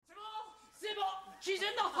She's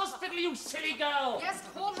in the hospital, you silly girl. Yes,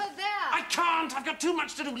 hold her there. I can't. I've got too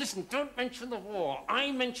much to do. Listen, don't mention the war.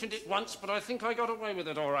 I mentioned it once, but I think I got away with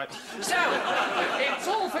it all right. So, it's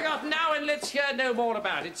all forgotten now, and let's hear no more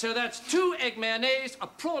about it. So that's 2 egg mayonnaise, a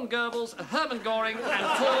prawn Goebbels, a Hermann Goring,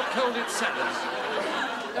 and 4 colded salads.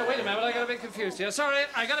 Oh, wait a minute, I got a bit confused here. Sorry,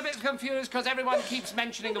 I got a bit confused because everyone keeps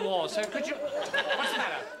mentioning the war. So could you... What's the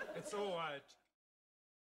matter? It's all right.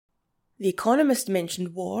 The Economist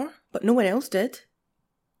mentioned war, but no one else did.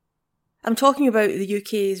 I'm talking about the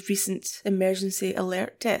UK's recent emergency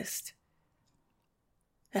alert test.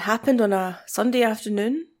 It happened on a Sunday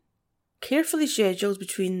afternoon, carefully scheduled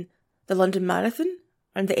between the London Marathon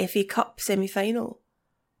and the FA Cup semi-final.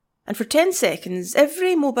 And for 10 seconds,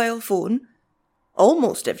 every mobile phone,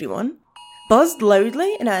 almost everyone, buzzed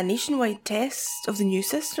loudly in a nationwide test of the new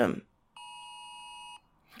system.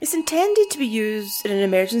 It's intended to be used in an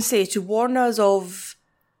emergency to warn us of...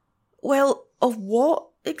 well, of what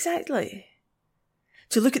exactly?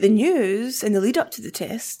 To look at the news in the lead up to the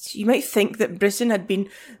test, you might think that Britain had been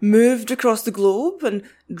moved across the globe and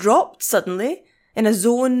dropped suddenly in a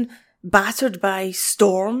zone battered by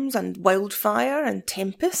storms and wildfire and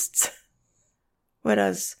tempests.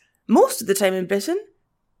 Whereas most of the time in Britain,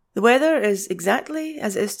 the weather is exactly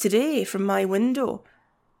as it is today from my window.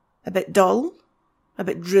 A bit dull, a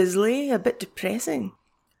bit drizzly, a bit depressing.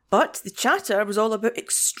 But the chatter was all about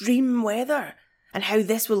extreme weather and how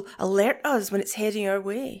this will alert us when it's heading our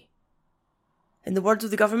way. In the words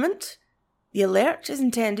of the government, the alert is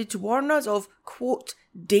intended to warn us of, quote,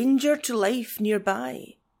 danger to life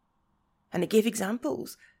nearby. And it gave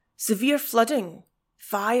examples: severe flooding,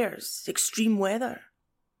 fires, extreme weather.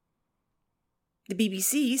 The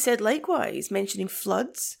BBC said likewise, mentioning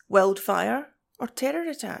floods, wildfire, or terror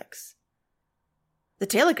attacks. The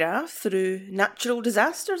Telegraph threw natural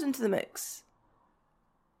disasters into the mix.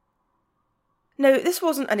 Now, this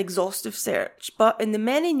wasn't an exhaustive search, but in the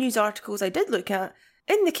many news articles I did look at,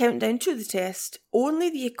 in the countdown to the test, only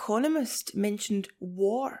The Economist mentioned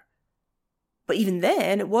war. But even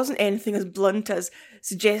then, it wasn't anything as blunt as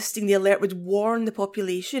suggesting the alert would warn the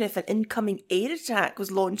population if an incoming air attack was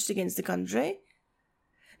launched against the country.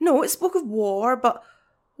 No, it spoke of war, but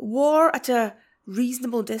war at a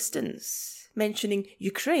reasonable distance, mentioning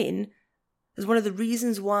Ukraine as one of the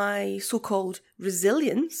reasons why so-called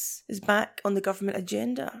resilience is back on the government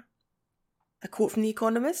agenda. A quote from The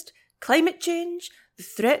Economist: climate change, the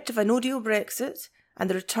threat of a no-deal Brexit, and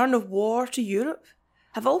the return of war to Europe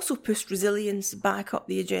have also pushed resilience back up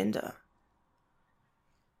the agenda.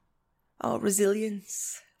 Oh,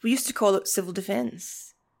 resilience. We used to call it civil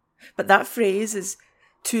defence. But that phrase is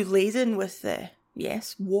too laden with,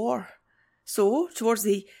 war. So, towards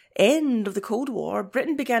the end of the Cold War,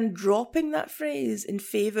 Britain began dropping that phrase in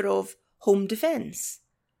favour of home defence.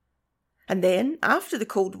 And then, after the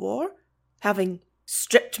Cold War, having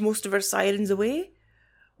stripped most of our sirens away,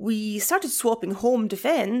 we started swapping home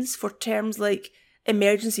defence for terms like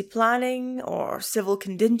emergency planning or civil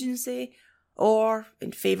contingency, or,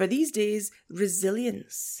 in favour these days,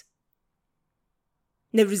 resilience.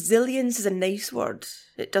 Now, resilience is a nice word.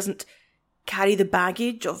 It doesn't carry the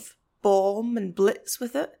baggage of bomb and blitz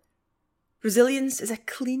with it. Resilience is a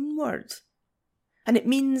clean word, and it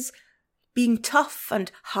means being tough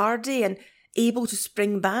and hardy and able to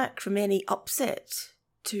spring back from any upset,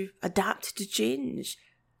 to adapt to change.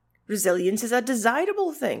 Resilience is a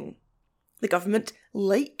desirable thing. The government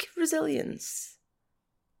like resilience.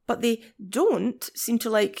 But they don't seem to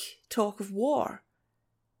like talk of war.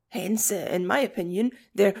 Hence, in my opinion,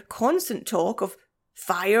 their constant talk of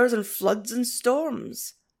fires and floods and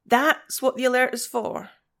storms. That's what the alert is for,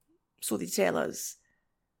 so they tell us.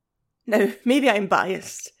 Now, maybe I'm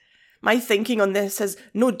biased. My thinking on this has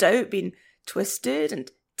no doubt been twisted and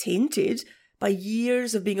tainted by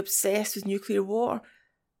years of being obsessed with nuclear war.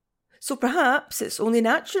 So perhaps it's only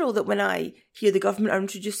natural that when I hear the government are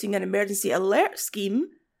introducing an emergency alert scheme,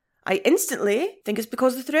 I instantly think it's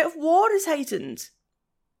because the threat of war is heightened.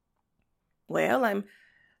 Well, I'm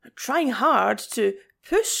trying hard to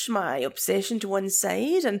push my obsession to one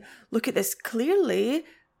side and look at this clearly,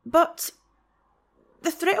 but the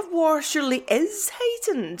threat of war surely is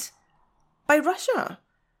heightened by Russia.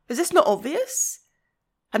 Is this not obvious?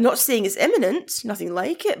 I'm not saying it's imminent, nothing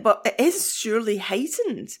like it, but it is surely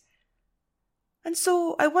heightened. And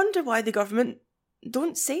so I wonder why the government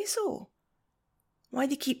don't say so. Why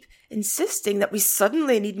they keep insisting that we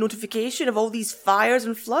suddenly need notification of all these fires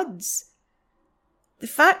and floods. The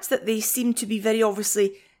fact that they seem to be very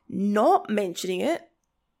obviously not mentioning it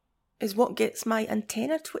is what gets my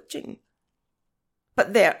antenna twitching.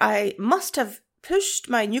 But there, I must have pushed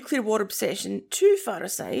my nuclear war obsession too far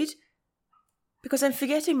aside. because I'm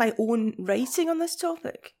forgetting my own writing on this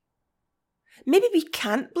topic. Maybe we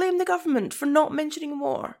can't blame the government for not mentioning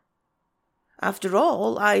war. After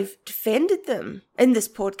all, I've defended them in this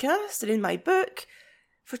podcast and in my book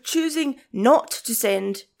for choosing not to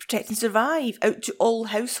send Protect and Survive out to all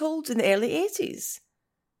households in the early 80s.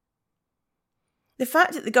 The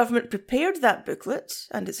fact that the government prepared that booklet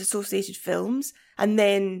and its associated films and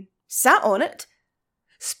then sat on it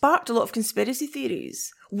sparked a lot of conspiracy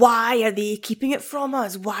theories. Why are they keeping it from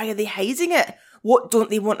us? Why are they hiding it? What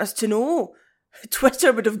don't they want us to know?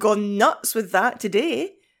 Twitter would have gone nuts with that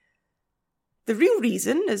today. The real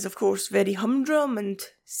reason is, of course, very humdrum and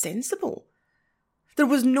sensible. There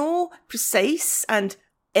was no precise and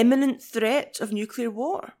imminent threat of nuclear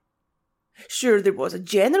war. Sure, there was a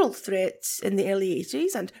general threat in the early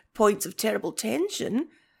 80s and points of terrible tension,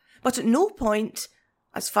 but at no point,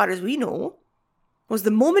 as far as we know, was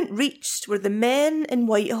the moment reached where the men in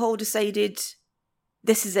Whitehall decided,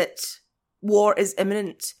 this is it, war is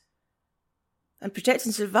imminent. And Protect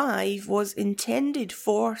and Survive was intended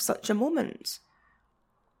for such a moment.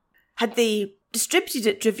 Had they distributed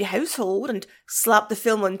it to every household and slapped the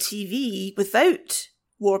film on TV without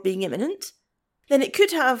war being imminent, then it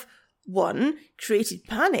could have 1. Created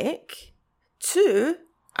panic, 2.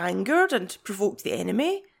 Angered and provoked the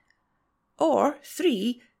enemy, or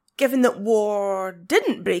 3. Given that war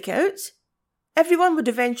didn't break out, everyone would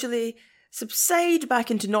eventually subside back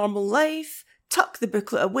into normal life, tuck the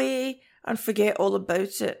booklet away, and forget all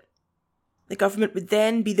about it. The government would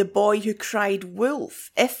then be the boy who cried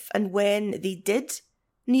wolf if and when they did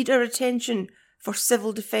need our attention for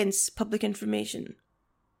civil defence public information.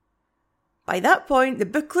 By that point, the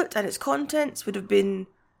booklet and its contents would have been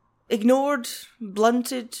ignored,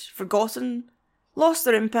 blunted, forgotten, lost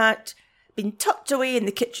their impact, been tucked away in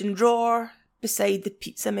the kitchen drawer beside the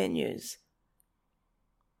pizza menus.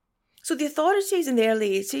 So the authorities in the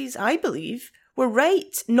early 80s, I believe, were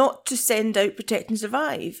right not to send out Protect and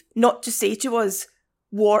Survive, not to say to us,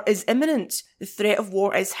 war is imminent, the threat of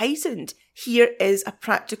war is heightened, here is a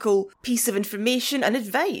practical piece of information and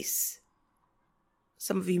advice.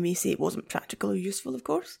 Some of you may say it wasn't practical or useful, of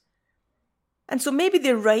course. And so maybe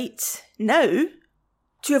they're right now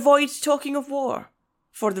to avoid talking of war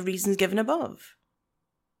for the reasons given above.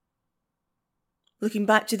 Looking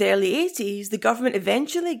back to the early 80s, the government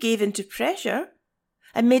eventually gave into pressure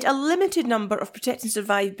and made a limited number of Protect and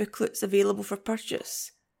Survive booklets available for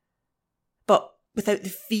purchase. But without the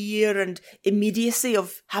fear and immediacy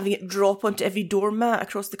of having it drop onto every doormat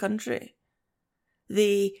across the country.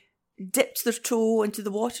 They dipped their toe into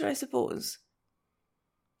the water, I suppose.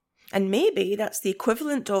 And maybe that's the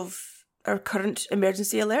equivalent of our current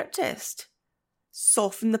emergency alert test.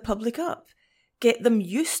 Soften the public up. Get them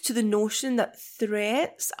used to the notion that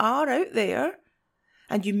threats are out there,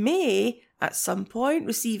 and you may, at some point,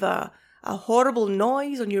 receive a horrible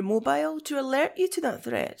noise on your mobile to alert you to that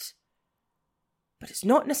threat. But it's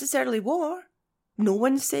not necessarily war. No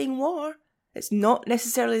one's saying war. It's not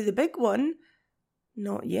necessarily the big one.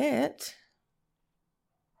 Not yet.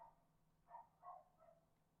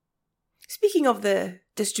 Speaking of the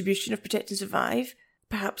distribution of Protect and Survive,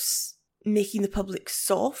 perhaps making the public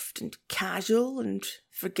soft and casual and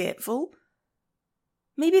forgetful,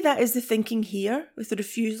 maybe that is the thinking here with the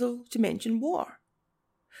refusal to mention war.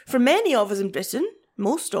 For many of us in Britain,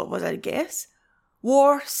 most of us I guess,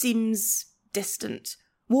 war seems distant.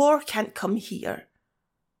 War can't come here.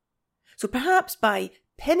 So perhaps by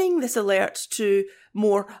pinning this alert to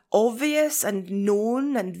more obvious and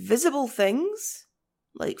known and visible things,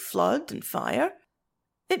 like flood and fire,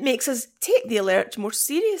 it makes us take the alert more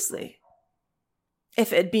seriously.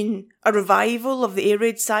 If it had been a revival of the air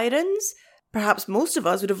raid sirens, perhaps most of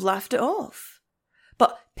us would have laughed it off.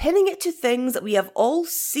 But pinning it to things that we have all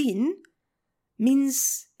seen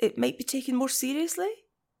means it might be taken more seriously.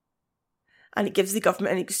 And it gives the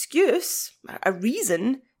government an excuse, a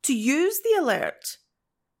reason, to use the alert.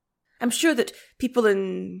 I'm sure that people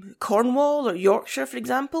in Cornwall or Yorkshire, for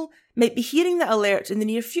example, might be hearing that alert in the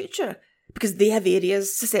near future because they have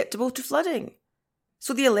areas susceptible to flooding.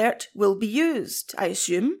 So the alert will be used, I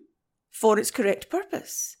assume, for its correct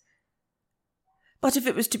purpose. But if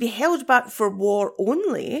it was to be held back for war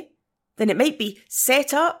only, then it might be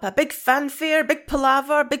set up, a big fanfare, big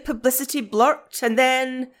palaver, big publicity blurt, and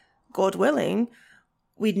then, God willing,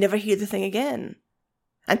 we'd never hear the thing again.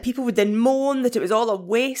 And people would then moan that it was all a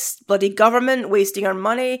waste, bloody government wasting our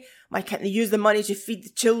money, why can't they use the money to feed the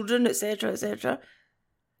children, etc., etc.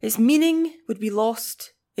 Its meaning would be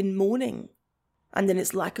lost in moaning and in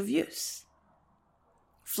its lack of use.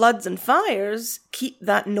 Floods and fires keep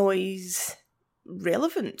that noise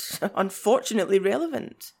relevant, unfortunately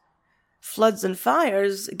relevant. floods and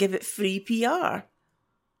fires give it free PR.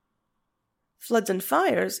 Floods and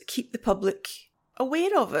fires keep the public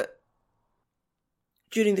aware of it.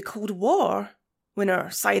 During the Cold War, when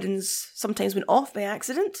our sirens sometimes went off by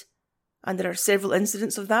accident, and there are several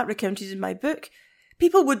incidents of that recounted in my book,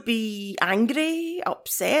 people would be angry,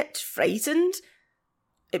 upset, frightened.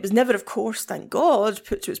 It was never, of course, thank God,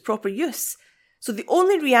 put to its proper use. So the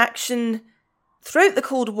only reaction throughout the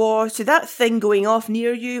Cold War to that thing going off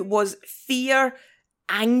near you was fear,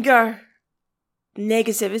 anger,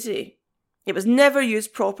 negativity. It was never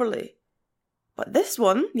used properly. But this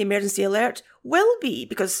one, the emergency alert, will be,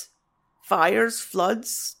 because fires,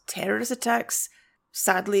 floods, terrorist attacks,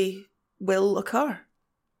 sadly, will occur.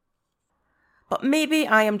 But maybe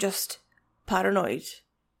I am just paranoid.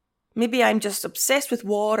 Maybe I'm just obsessed with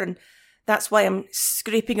war, and that's why I'm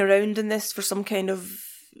scraping around in this for some kind of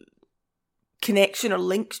connection or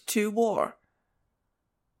link to war.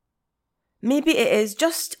 Maybe it is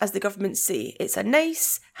just as the government say. It's a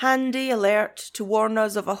nice, handy alert to warn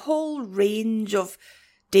us of a whole range of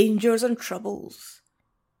dangers and troubles.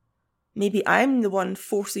 Maybe I'm the one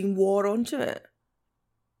forcing war onto it.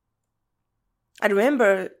 I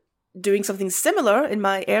remember doing something similar in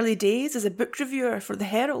my early days as a book reviewer for The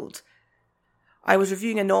Herald. I was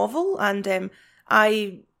reviewing a novel, and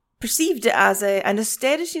I perceived it as an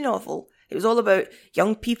austerity novel. It was all about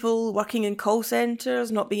young people working in call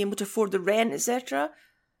centres, not being able to afford the rent, etc.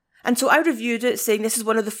 And so I reviewed it saying this is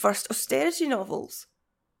one of the first austerity novels.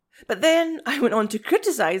 But then I went on to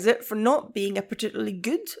criticise it for not being a particularly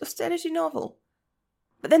good austerity novel.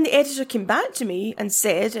 But then the editor came back to me and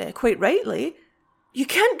said, quite rightly, you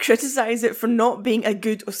can't criticise it for not being a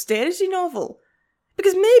good austerity novel,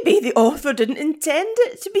 because maybe the author didn't intend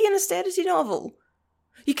it to be an austerity novel.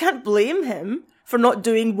 You can't blame him for not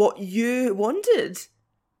doing what you wanted.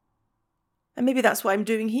 And maybe that's what I'm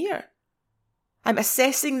doing here. I'm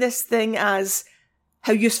assessing this thing as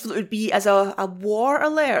how useful it would be as a war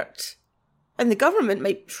alert. And the government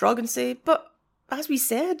might shrug and say, but as we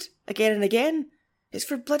said again and again, it's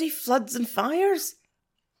for bloody floods and fires.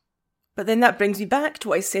 But then that brings me back to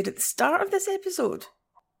what I said at the start of this episode.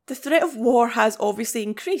 The threat of war has obviously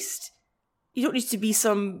increased. You don't need to be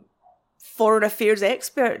some foreign affairs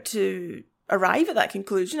expert to arrive at that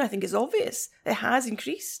conclusion. I think it's obvious. It has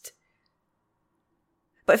increased.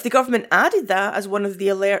 But if the government added that as one of the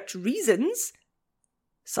alert reasons,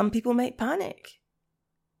 some people might panic.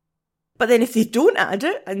 But then if they don't add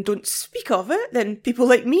it and don't speak of it, then people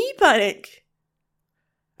like me panic.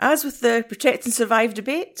 As with the Protect and Survive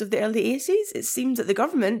debate of the early 80s, it seems that the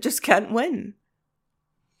government just can't win.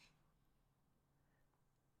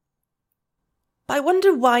 But I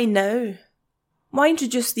wonder why now? Why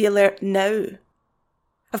introduce the alert now?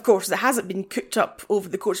 Of course, it hasn't been cooked up over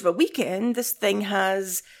the course of a weekend. This thing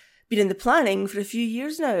has been in the planning for a few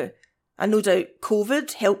years now. And no doubt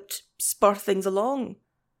COVID helped spur things along.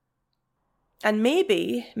 And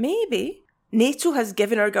maybe, NATO has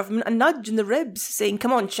given our government a nudge in the ribs, saying,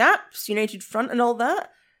 come on chaps, United Front and all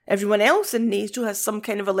that. Everyone else in NATO has some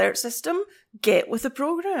kind of alert system. Get with the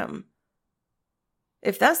programme.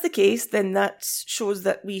 If that's the case, then that shows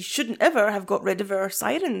that we shouldn't ever have got rid of our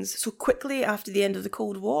sirens so quickly after the end of the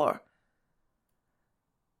Cold War.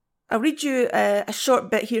 I'll read you a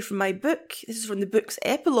short bit here from my book. This is from the book's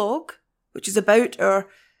epilogue, which is about our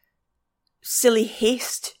silly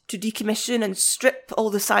haste to decommission and strip all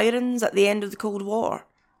the sirens at the end of the Cold War.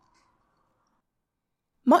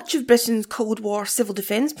 Much of Britain's Cold War civil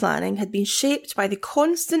defence planning had been shaped by the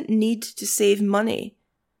constant need to save money.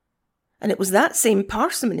 And it was that same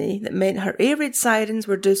parsimony that meant her air raid sirens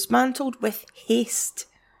were dismantled with haste.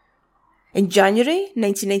 In January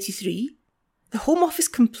 1993, the Home Office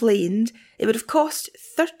complained it would have cost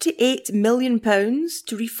 £38 million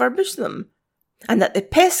to refurbish them, and that the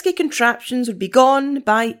pesky contraptions would be gone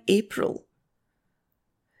by April.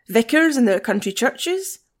 Vicars in their country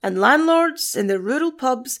churches and landlords in their rural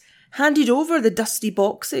pubs handed over the dusty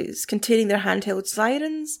boxes containing their handheld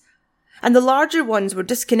sirens, and the larger ones were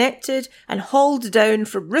disconnected and hauled down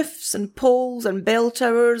from roofs and poles and bell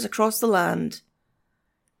towers across the land.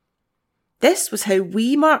 This was how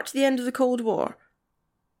we marked the end of the Cold War.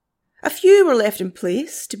 A few were left in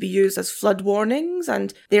place to be used as flood warnings,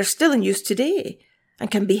 and they are still in use today,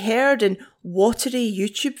 and can be heard in watery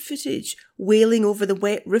YouTube footage wailing over the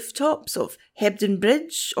wet rooftops of Hebden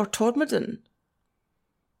Bridge or Todmorden.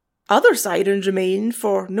 Other sirens remain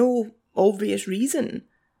for no obvious reason.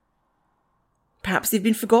 Perhaps they've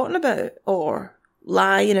been forgotten about, or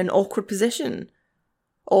lie in an awkward position,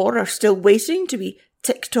 or are still waiting to be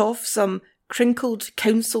ticked off some crinkled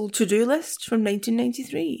council to-do list from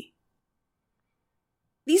 1993.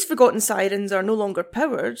 These forgotten sirens are no longer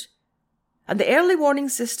powered, and the early warning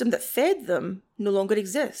system that fed them no longer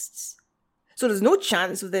exists. So there's no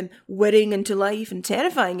chance of them whirring into life and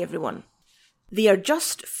terrifying everyone. They are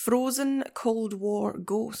just frozen Cold War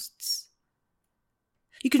ghosts.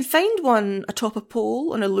 You can find one atop a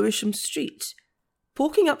pole on a Lewisham street,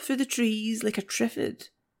 poking up through the trees like a triffid.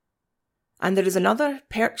 And there is another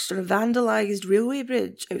perched on a vandalised railway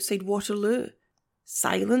bridge outside Waterloo,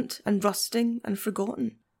 silent and rusting and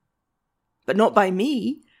forgotten. But not by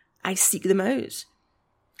me. I seek them out.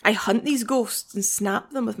 I hunt these ghosts and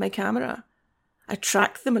snap them with my camera. I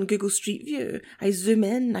track them on Google Street View. I zoom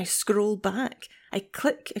in, I scroll back, I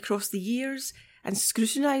click across the years and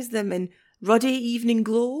scrutinise them in ruddy evening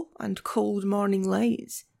glow and cold morning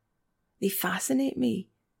light. They fascinate me.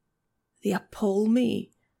 They appall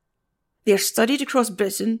me. They are studied across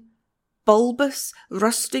Britain, bulbous,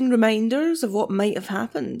 rusting reminders of what might have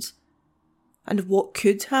happened, and of what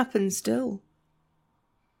could happen still.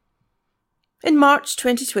 In March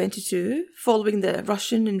 2022, following the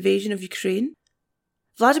Russian invasion of Ukraine,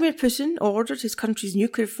 Vladimir Putin ordered his country's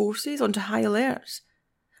nuclear forces onto high alert,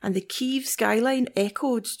 and the Kyiv skyline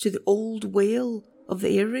echoed to the old wail of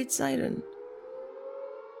the air raid siren.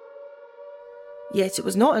 Yet it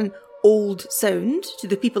was not an old sound to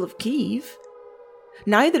the people of Kyiv.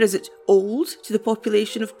 Neither is it old to the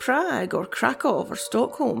population of Prague or Krakow or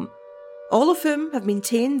Stockholm, all of whom have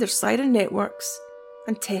maintained their siren networks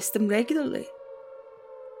and test them regularly.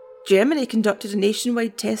 Germany conducted a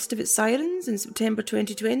nationwide test of its sirens in September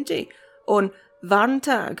 2020 on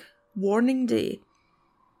Warntag, Warning Day,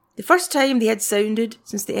 the first time they had sounded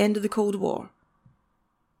since the end of the Cold War.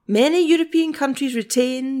 Many European countries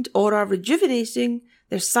retained or are rejuvenating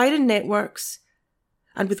their siren networks,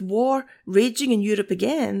 and with war raging in Europe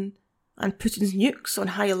again, and Putin's nukes on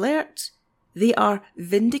high alert, they are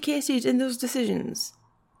vindicated in those decisions.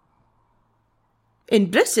 In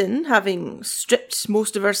Britain, having stripped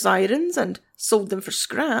most of our sirens and sold them for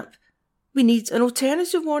scrap, we need an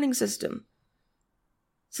alternative warning system.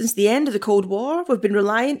 Since the end of the Cold War, we've been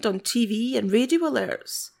reliant on TV and radio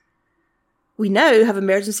alerts. We now have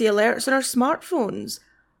emergency alerts on our smartphones,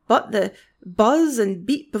 but the buzz and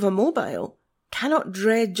beep of a mobile cannot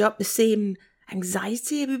dredge up the same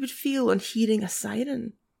anxiety we would feel on hearing a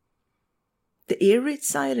siren. The air raid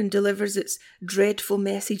siren delivers its dreadful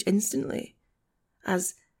message instantly,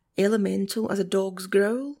 as elemental as a dog's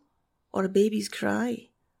growl or a baby's cry.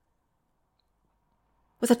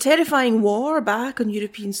 With a terrifying war back on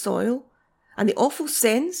European soil, and the awful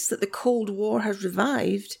sense that the Cold War has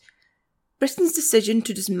revived, Britain's decision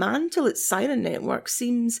to dismantle its siren network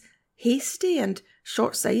seems hasty and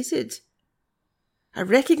short-sighted. A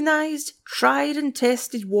recognised, tried and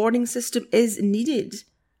tested warning system is needed.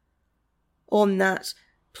 On that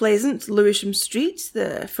pleasant Lewisham street,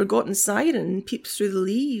 the forgotten siren peeps through the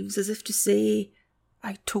leaves as if to say,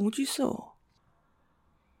 "I told you so."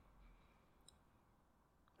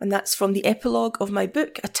 And that's from the epilogue of my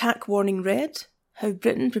book, Attack Warning Red, How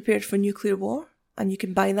Britain Prepared for Nuclear War, and you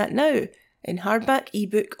can buy that now in hardback,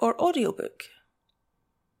 ebook or audiobook.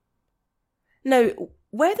 Now,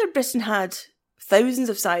 whether Britain had thousands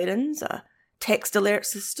of sirens, a text alert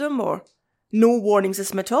system, or no warning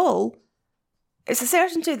system at all, it's a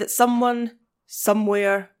certainty that someone,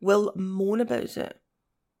 somewhere, will moan about it.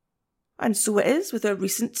 And so it is with our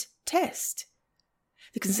recent test.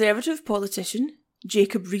 The Conservative politician,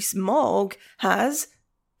 Jacob Rees-Mogg, has,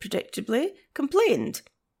 predictably, complained.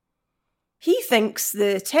 He thinks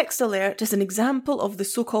the text alert is an example of the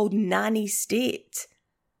so-called nanny state.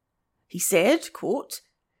 He said, quote,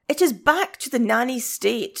 "It is back to the nanny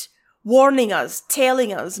state, warning us,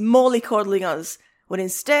 telling us, mollycoddling us, when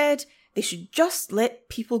instead they should just let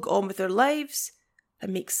people go on with their lives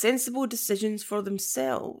and make sensible decisions for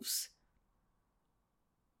themselves."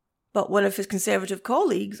 But one of his Conservative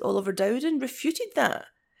colleagues, Oliver Dowden, refuted that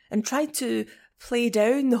and tried to play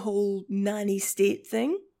down the whole nanny state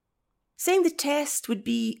thing, saying the test would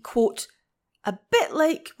be, quote, "a bit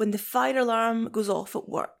like when the fire alarm goes off at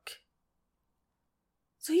work."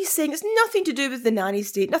 So he's saying it's nothing to do with the nanny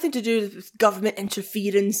state, nothing to do with government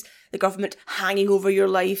interference, the government hanging over your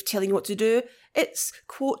life, telling you what to do. It's,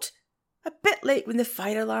 quote, "a bit like when the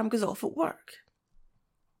fire alarm goes off at work."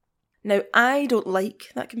 Now, I don't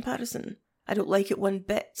like that comparison. I don't like it one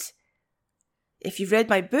bit. If you've read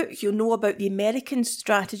my book, you'll know about the American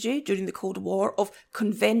strategy during the Cold War of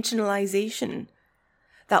conventionalization.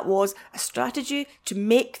 That was a strategy to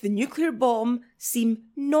make the nuclear bomb seem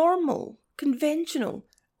normal, conventional,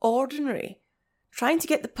 ordinary, trying to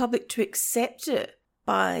get the public to accept it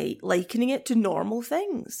by likening it to normal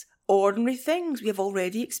things, ordinary things we have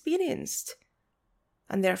already experienced.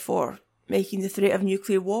 and therefore making the threat of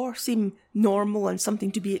nuclear war seem normal and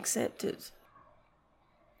something to be accepted.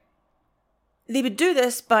 They would do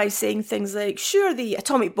this by saying things like, sure, the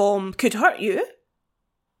atomic bomb could hurt you,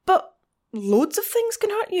 but loads of things can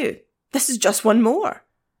hurt you. This is just one more.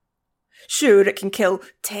 Sure, it can kill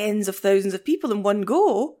tens of thousands of people in one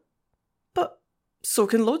go, but so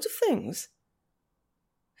can loads of things.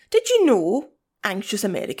 Did you know, anxious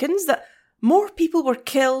Americans, that more people were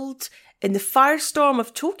killed in the firestorm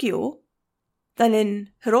of Tokyo than in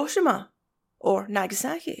Hiroshima or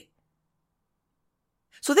Nagasaki?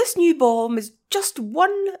 So this new bomb is just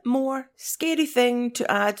one more scary thing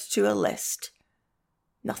to add to a list.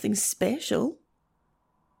 Nothing special.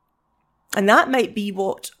 And that might be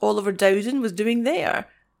what Oliver Dowden was doing there,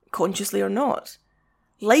 consciously or not.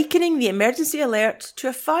 Likening the emergency alert to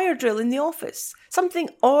a fire drill in the office. Something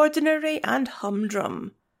ordinary and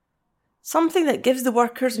humdrum. Something that gives the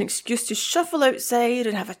workers an excuse to shuffle outside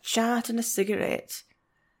and have a chat and a cigarette.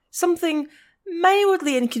 Something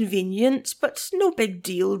mildly inconvenient, but no big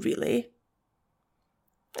deal, really.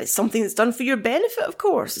 It's something that's done for your benefit, of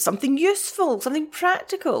course. It's something useful, something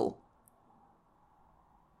practical.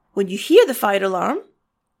 When you hear the fire alarm,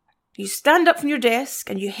 you stand up from your desk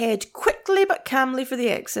and you head quickly but calmly for the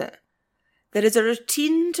exit. There is a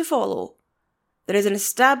routine to follow. There is an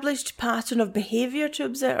established pattern of behaviour to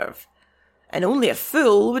observe, and only a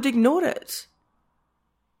fool would ignore it.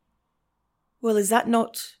 Well, is that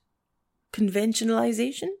not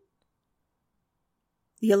conventionalisation?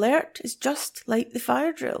 The alert is just like the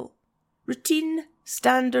fire drill. Routine,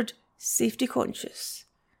 standard, safety conscious.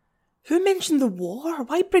 Who mentioned the war?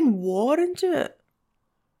 Why bring war into it?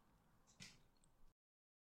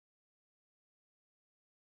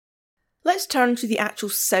 Let's turn to the actual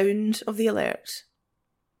sound of the alert.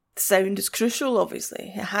 The sound is crucial,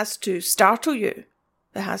 obviously. It has to startle you.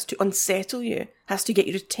 It has to unsettle you. It has to get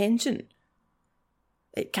your attention.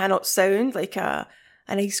 It cannot sound like an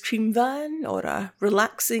ice cream van or a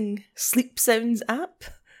relaxing sleep sounds app.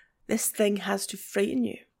 This thing has to frighten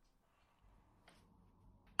you.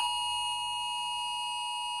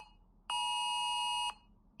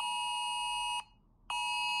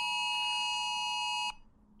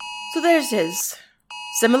 So there it is.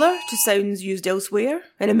 Similar to sounds used elsewhere,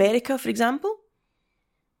 in America, for example.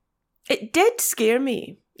 It did scare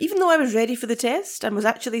me, even though I was ready for the test and was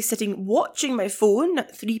actually sitting watching my phone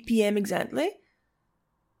at 3 p.m. exactly.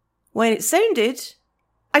 When it sounded,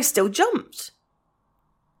 I still jumped.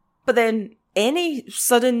 But then any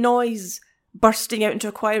sudden noise bursting out into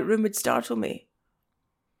a quiet room would startle me.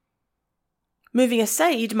 Moving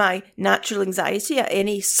aside my natural anxiety at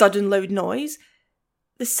any sudden loud noise,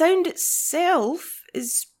 the sound itself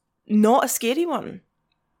is not a scary one.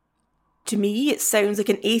 To me, it sounds like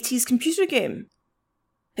an 80s computer game.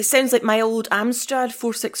 It sounds like my old Amstrad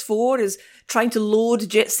 464 is trying to load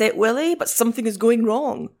Jet Set Willy, but something is going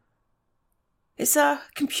wrong. It's a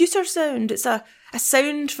computer sound. It's a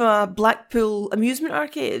sound from a Blackpool amusement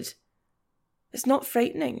arcade. It's not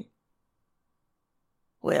frightening.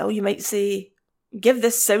 Well, you might say, give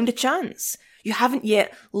this sound a chance. You haven't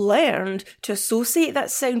yet learned to associate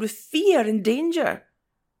that sound with fear and danger.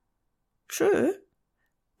 True,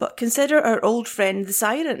 but consider our old friend the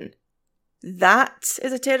siren. That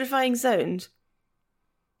is a terrifying sound.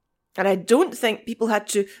 And I don't think people had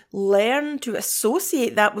to learn to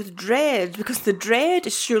associate that with dread, because the dread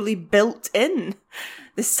is surely built in.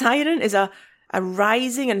 The siren is a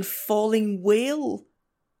rising and falling wail.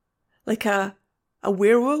 Like a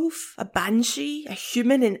werewolf, a banshee, a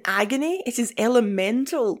human in agony. It is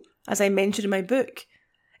elemental, as I mentioned in my book.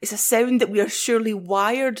 It's a sound that we are surely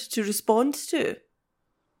wired to respond to.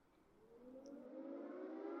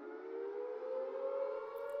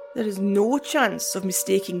 There is no chance of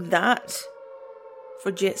mistaking that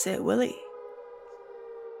for Jet Set Willy.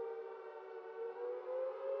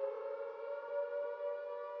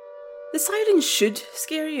 The siren should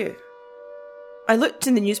scare you. I looked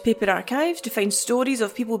in the newspaper archives to find stories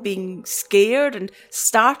of people being scared and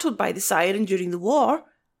startled by the siren during the war,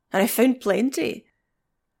 and I found plenty.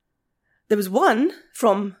 There was one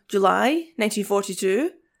from July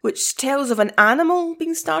 1942, which tells of an animal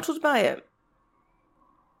being startled by it.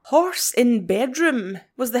 Horse in bedroom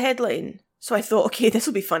was the headline, so I thought, okay, this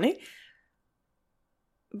will be funny.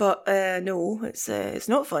 But no, it's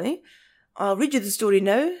not funny. I'll read you the story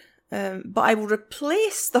now. But I will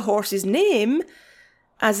replace the horse's name,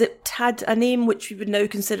 as it had a name which we would now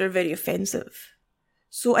consider very offensive.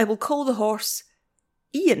 So I will call the horse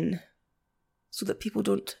Ian, so that people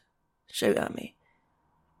don't shout at me.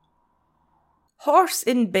 Horse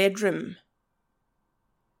in bedroom.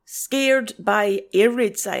 Scared by air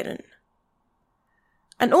raid siren.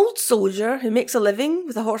 An old soldier who makes a living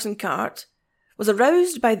with a horse and cart was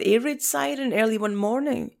aroused by the air raid siren early one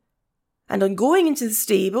morning, and on going into the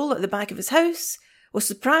stable at the back of his house, was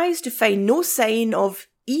surprised to find no sign of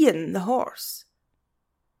Ian the horse.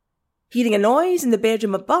 Hearing a noise in the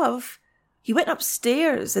bedroom above, he went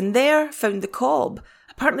upstairs and there found the cob,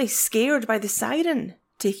 apparently scared by the siren,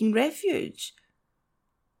 taking refuge.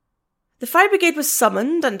 The fire brigade was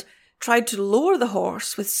summoned and tried to lower the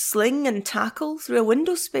horse with sling and tackle through a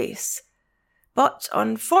window space, but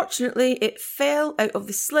unfortunately it fell out of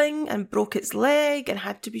the sling and broke its leg and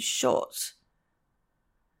had to be shot.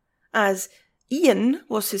 As Ian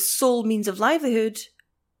was his sole means of livelihood,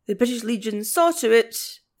 the British Legion saw to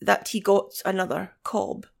it that he got another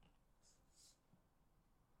cob.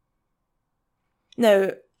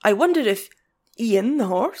 Now, I wonder if Ian the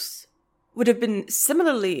horse would have been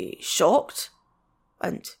similarly shocked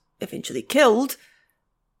and eventually killed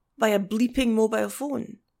by a bleeping mobile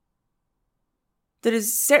phone. There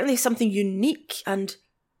is certainly something unique and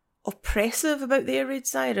oppressive about the air raid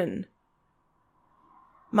siren.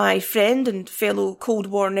 My friend and fellow Cold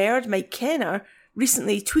War nerd Mike Kenner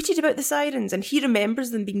recently tweeted about the sirens, and he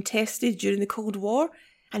remembers them being tested during the Cold War,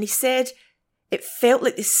 and he said it felt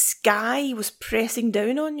like the sky was pressing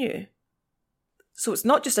down on you. So it's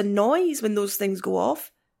not just a noise when those things go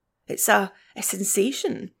off, it's a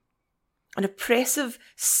sensation. An oppressive,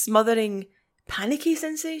 smothering, panicky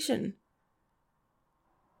sensation.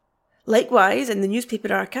 Likewise, in the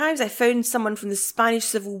newspaper archives, I found someone from the Spanish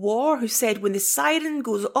Civil War who said when the siren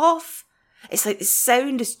goes off, it's like the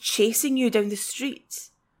sound is chasing you down the street.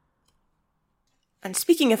 And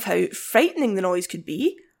speaking of how frightening the noise could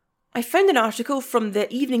be, I found an article from the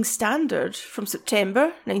Evening Standard from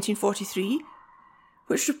September 1943,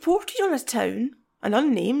 which reported on a town, an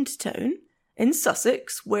unnamed town, in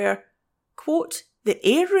Sussex where, quote, the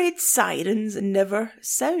air raid sirens never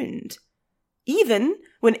sound, even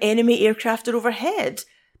when enemy aircraft are overhead,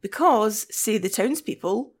 because, say the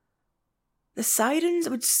townspeople, the sirens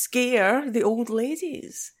would scare the old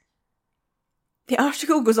ladies. The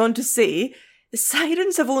article goes on to say the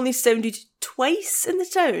sirens have only sounded twice in the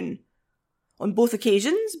town, on both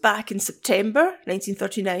occasions back in September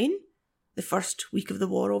 1939, the first week of the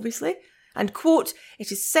war obviously, and quote,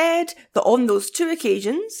 it is said that on those two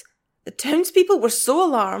occasions the townspeople were so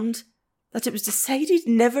alarmed that it was decided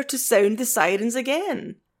never to sound the sirens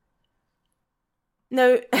again.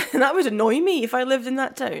 Now, that would annoy me if I lived in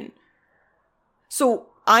that town.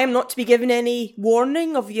 So, I am not to be given any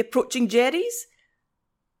warning of the approaching Jerrys?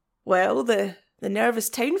 Well, the nervous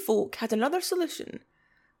townfolk had another solution.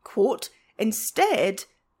 Quote, instead,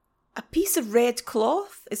 a piece of red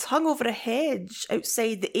cloth is hung over a hedge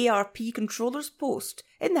outside the ARP controller's post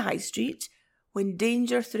in the high street when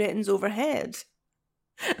danger threatens overhead.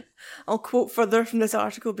 I'll quote further from this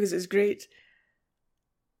article because it's great.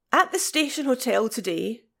 At the station hotel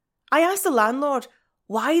today, I asked the landlord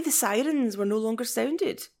why the sirens were no longer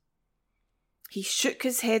sounded. He shook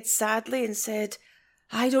his head sadly and said,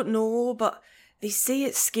 I don't know, but they say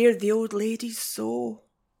it scared the old ladies so.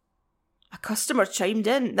 A customer chimed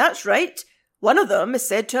in, that's right, one of them is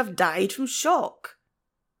said to have died from shock.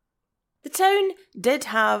 The town did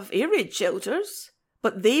have air raid shelters,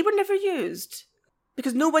 but they were never used,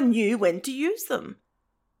 because no one knew when to use them.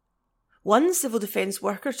 One civil defence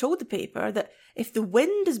worker told the paper that if the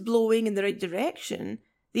wind is blowing in the right direction,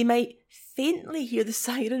 they might faintly hear the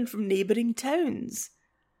siren from neighbouring towns.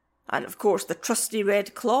 And of course the trusty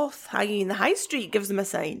red cloth hanging in the high street gives them a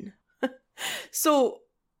sign. So,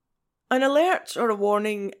 an alert or a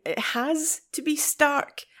warning, it has to be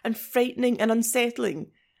stark and frightening and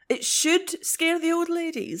unsettling. It should scare the old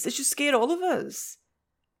ladies. It should scare all of us.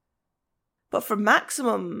 But for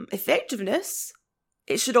maximum effectiveness,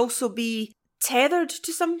 it should also be tethered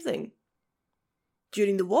to something.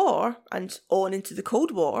 During the war, and on into the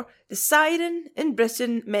Cold War, the siren in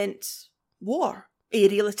Britain meant war,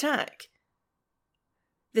 aerial attack.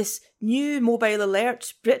 This new mobile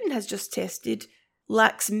alert Britain has just tested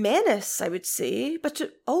lacks menace, I would say, but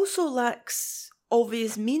it also lacks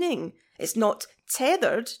obvious meaning. It's not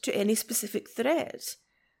tethered to any specific threat.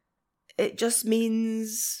 It just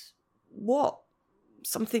means what?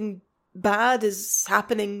 Something bad is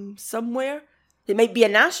happening somewhere. It might be a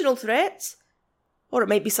national threat, or it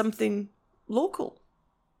might be something local.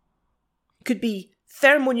 It could be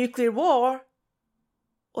thermonuclear war,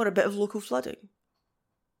 or a bit of local flooding.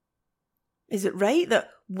 Is it right that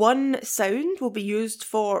one sound will be used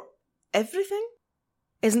for everything?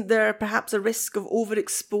 Isn't there perhaps a risk of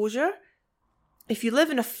overexposure? If you live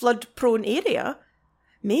in a flood-prone area,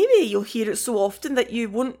 maybe you'll hear it so often that you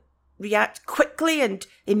won't react quickly and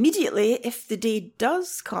immediately if the day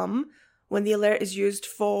does come when the alert is used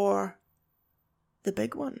for the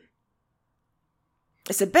big one.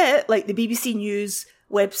 It's a bit like the BBC News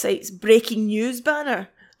website's breaking news banner.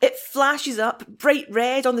 It flashes up bright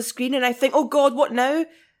red on the screen and I think, oh God, what now?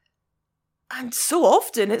 And so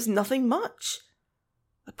often it's nothing much.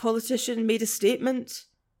 A politician made a statement,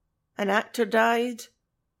 an actor died,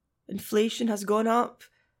 inflation has gone up.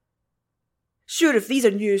 Sure, if these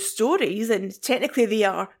are news stories, then technically they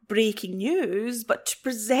are breaking news, but to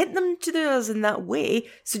present them to us in that way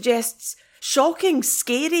suggests shocking,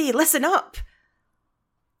 scary, listen up.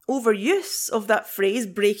 Overuse of that phrase,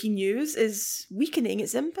 breaking news, is weakening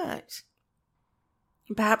its impact.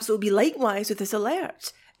 And perhaps it will be likewise with this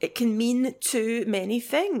alert. It can mean too many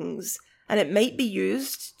things, and it might be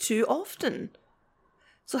used too often.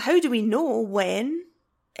 So how do we know when,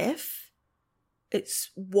 if,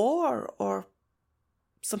 it's war or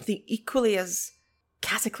something equally as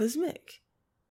cataclysmic?